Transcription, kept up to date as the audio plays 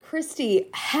Christy,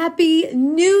 happy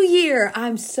new year.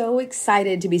 I'm so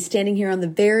excited to be standing here on the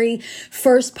very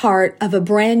first part of a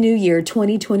brand new year,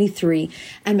 2023.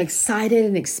 I'm excited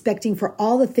and expecting for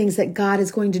all the things that God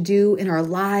is going to do in our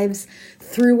lives,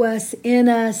 through us, in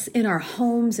our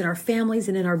homes, in our families,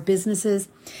 and in our businesses.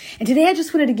 And today I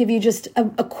just wanted to give you just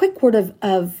a quick word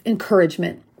of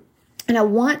encouragement. And I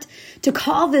want to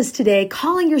call this today,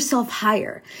 calling yourself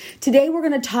higher. Today, we're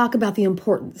going to talk about the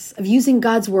importance of using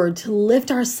God's word to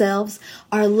lift ourselves,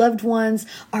 our loved ones,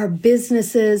 our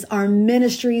businesses, our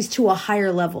ministries to a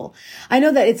higher level. I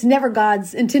know that it's never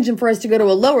God's intention for us to go to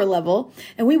a lower level.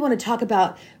 And we want to talk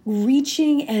about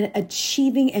reaching and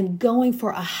achieving and going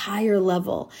for a higher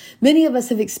level. Many of us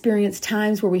have experienced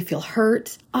times where we feel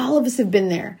hurt. All of us have been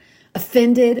there.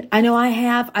 Offended. I know I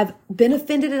have. I've been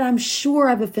offended, and I'm sure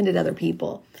I've offended other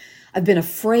people. I've been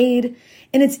afraid,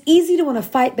 and it's easy to want to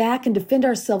fight back and defend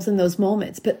ourselves in those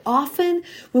moments. But often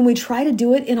when we try to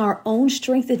do it in our own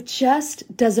strength, it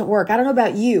just doesn't work. I don't know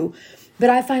about you, but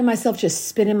I find myself just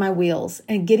spinning my wheels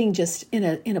and getting just in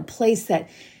a place that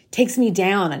takes me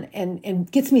down and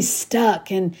gets me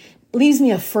stuck and leaves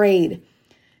me afraid.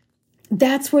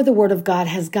 That's where the word of God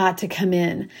has got to come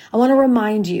in. I want to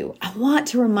remind you,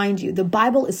 the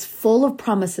Bible is full of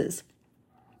promises.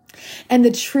 And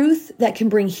the truth that can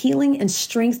bring healing and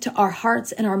strength to our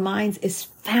hearts and our minds is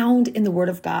found in the word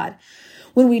of God.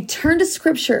 When we turn to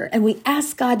scripture and we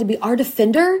ask God to be our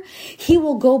defender, he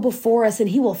will go before us and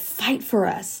he will fight for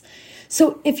us.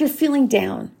 So if you're feeling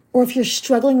down, or if you're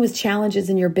struggling with challenges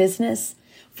in your business,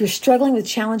 if you're struggling with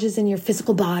challenges in your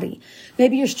physical body,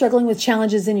 maybe you're struggling with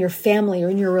challenges in your family or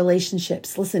in your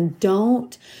relationships, listen,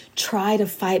 don't try to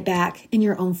fight back in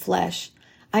your own flesh.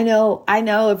 I know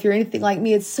if you're anything like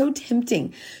me, it's so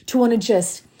tempting to want to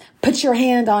just put your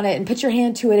hand on it and put your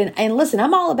hand to it. And listen,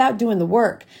 I'm all about doing the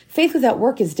work. Faith without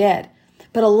work is dead.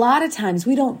 But a lot of times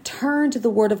we don't turn to the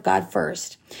word of God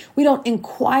first. We don't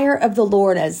inquire of the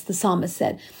Lord, as the psalmist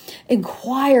said.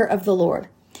 Inquire of the Lord.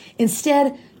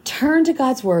 Instead, turn to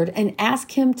God's word and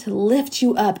ask him to lift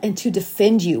you up and to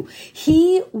defend you.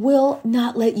 He will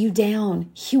not let you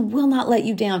down. He will not let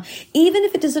you down. Even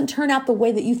if it doesn't turn out the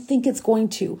way that you think it's going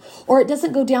to, or it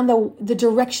doesn't go down the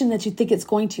direction that you think it's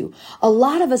going to. A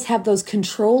lot of us have those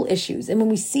control issues. And when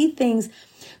we see things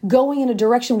going in a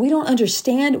direction we don't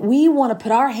understand, we want to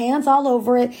put our hands all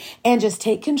over it and just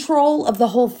take control of the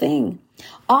whole thing.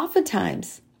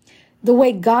 Oftentimes, the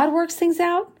way God works things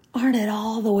out aren't at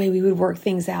all the way we would work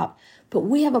things out. But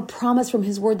we have a promise from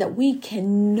his word that we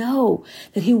can know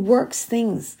that he works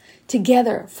things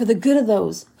together for the good of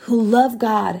those who love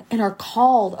God and are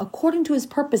called according to his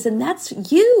purpose. And that's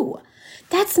you.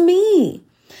 That's me.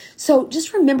 So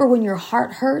just remember, when your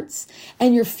heart hurts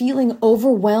and you're feeling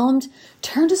overwhelmed,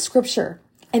 turn to scripture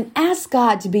and ask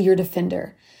God to be your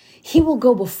defender. He will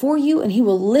go before you and he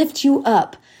will lift you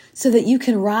up so that you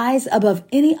can rise above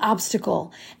any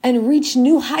obstacle and reach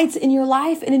new heights in your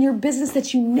life and in your business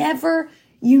that you never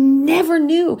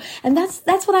knew. And that's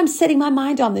what I'm setting my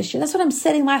mind on this year. That's what I'm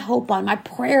setting my hope on, my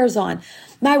prayers on,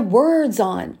 my words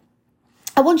on.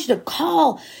 I want you to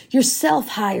call yourself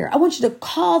higher. I want you to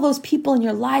call those people in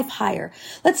your life higher.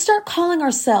 Let's start calling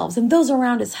ourselves and those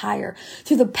around us higher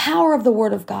through the power of the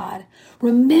word of God.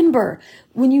 Remember,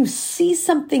 when you see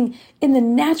something in the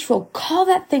natural, call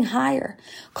that thing higher.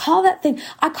 Call that thing.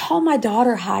 I call my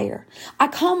daughter higher. I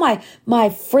call my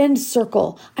friend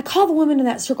circle. I call the women in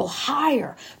that circle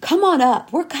higher. Come on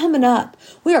up. We're coming up.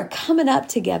 We are coming up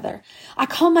together. I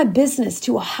call my business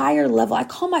to a higher level. I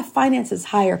call my finances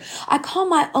higher. I call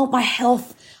my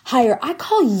health higher. I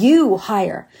call you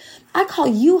higher. I call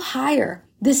you higher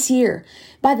this year.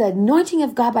 By the anointing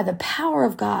of God, by the power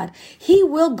of God, he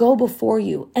will go before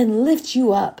you and lift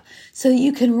you up so that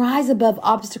you can rise above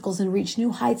obstacles and reach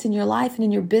new heights in your life and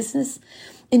in your business,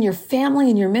 in your family,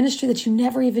 in your ministry that you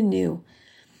never even knew.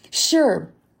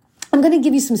 Sure, I'm going to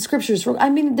give you some scriptures.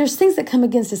 There's things that come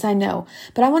against us, I know,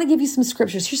 but I want to give you some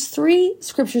scriptures. Here's 3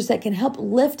 scriptures that can help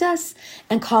lift us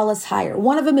and call us higher.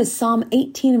 One of them is Psalm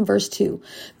 18 and verse 2.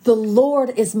 The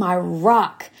Lord is my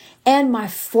rock and my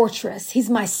fortress. He's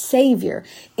my savior.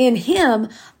 In him,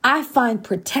 I find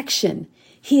protection.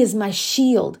 He is my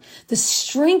shield, the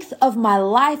strength of my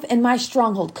life and my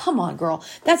stronghold. Come on, girl.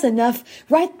 That's enough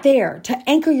right there to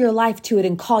anchor your life to it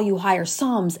and call you higher.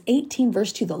 Psalms 18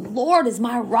 verse 2. The Lord is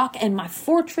my rock and my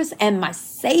fortress and my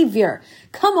savior.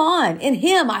 Come on. In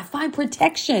him, I find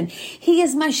protection. He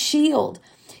is my shield.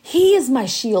 He is my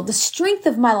shield, the strength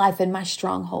of my life and my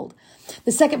stronghold.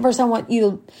 The second verse I want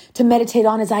you to meditate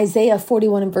on is Isaiah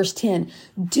 41 and verse 10.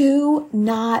 Do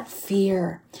not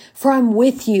fear, for I'm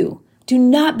with you. Do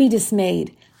not be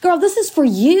dismayed. Girl, this is for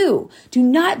you. Do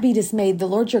not be dismayed. The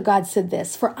Lord your God said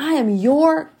this, for I am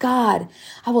your God.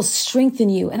 I will strengthen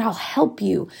you and I'll help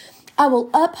you. I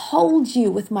will uphold you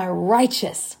with my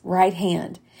righteous right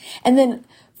hand. And then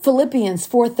Philippians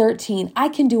 4:13, I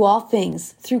can do all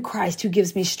things through Christ who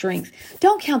gives me strength.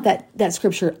 Don't count that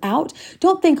scripture out.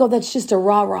 Don't think, oh, that's just a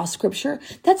rah-rah scripture.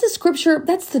 That's a scripture,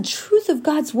 that's the truth of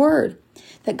God's word.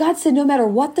 That God said no matter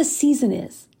what the season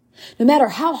is, no matter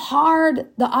how hard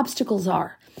the obstacles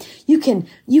are, you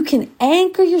can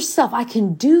anchor yourself. I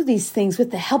can do these things with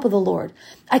the help of the Lord.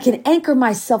 I can anchor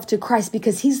myself to Christ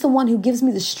because he's the one who gives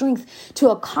me the strength to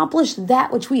accomplish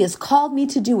that which he has called me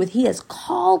to do, what he has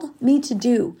called me to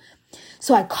do.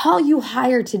 So I call you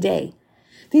higher today.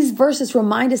 These verses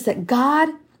remind us that God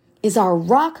is our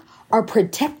rock, our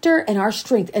protector, and our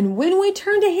strength. And when we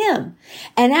turn to him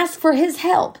and ask for his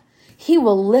help, he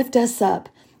will lift us up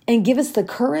and give us the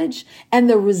courage and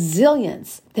the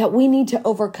resilience that we need to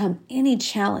overcome any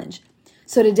challenge.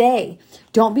 So today,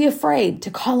 don't be afraid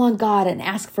to call on God and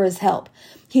ask for his help.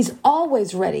 He's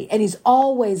always ready and he's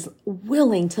always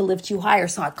willing to lift you higher.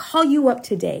 So I call you up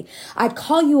today. I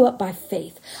call you up by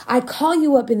faith. I call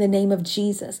you up in the name of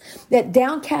Jesus. That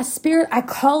downcast spirit, I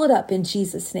call it up in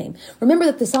Jesus' name. Remember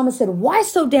that the psalmist said, why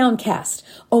so downcast?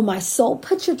 Oh, my soul,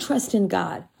 put your trust in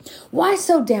God. Why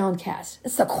so downcast?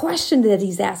 It's a question that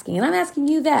he's asking. And I'm asking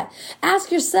you that.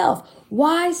 Ask yourself,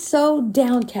 why so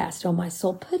downcast? Oh, my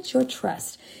soul, put your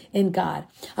trust in God.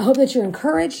 I hope that you're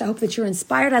encouraged. I hope that you're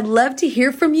inspired. I'd love to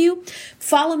hear from you.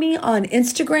 Follow me on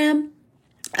Instagram.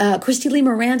 Christy Lee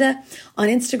Miranda on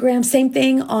Instagram, same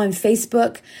thing on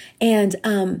Facebook, and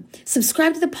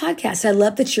subscribe to the podcast. I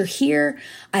love that you're here.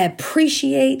 I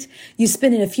appreciate you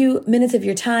spending a few minutes of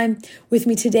your time with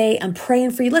me today. I'm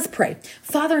praying for you. Let's pray.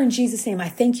 Father, in Jesus' name, I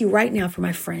thank you right now for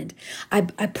my friend. I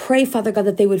pray, Father God,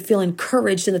 that they would feel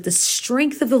encouraged and that the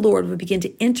strength of the Lord would begin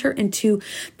to enter into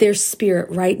their spirit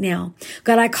right now.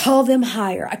 God, I call them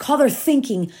higher. I call their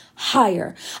thinking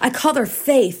higher. I call their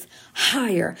faith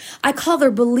higher. I call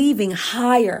their believing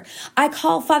higher. I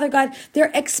call, Father God,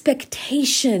 their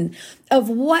expectation of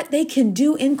what they can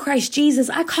do in Christ Jesus.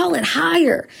 I call it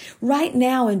higher right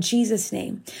now in Jesus'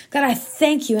 name. God, I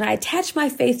thank you and I attach my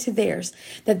faith to theirs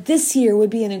that this year would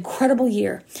be an incredible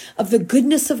year of the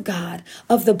goodness of God,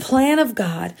 of the plan of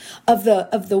God, of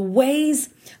the ways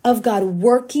of God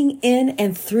working in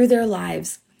and through their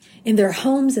lives, in their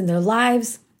homes, in their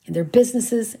lives, in their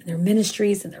businesses, in their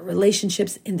ministries, in their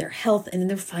relationships, in their health, and in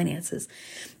their finances.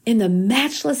 In the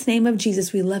matchless name of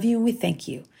Jesus, we love you and we thank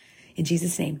you. In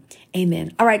Jesus' name,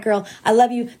 amen. All right, girl, I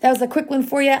love you. That was a quick one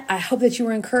for you. I hope that you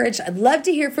were encouraged. I'd love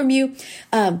to hear from you.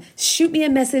 Shoot me a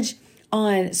message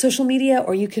on social media,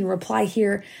 or you can reply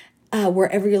here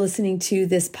wherever you're listening to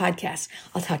this podcast.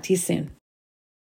 I'll talk to you soon.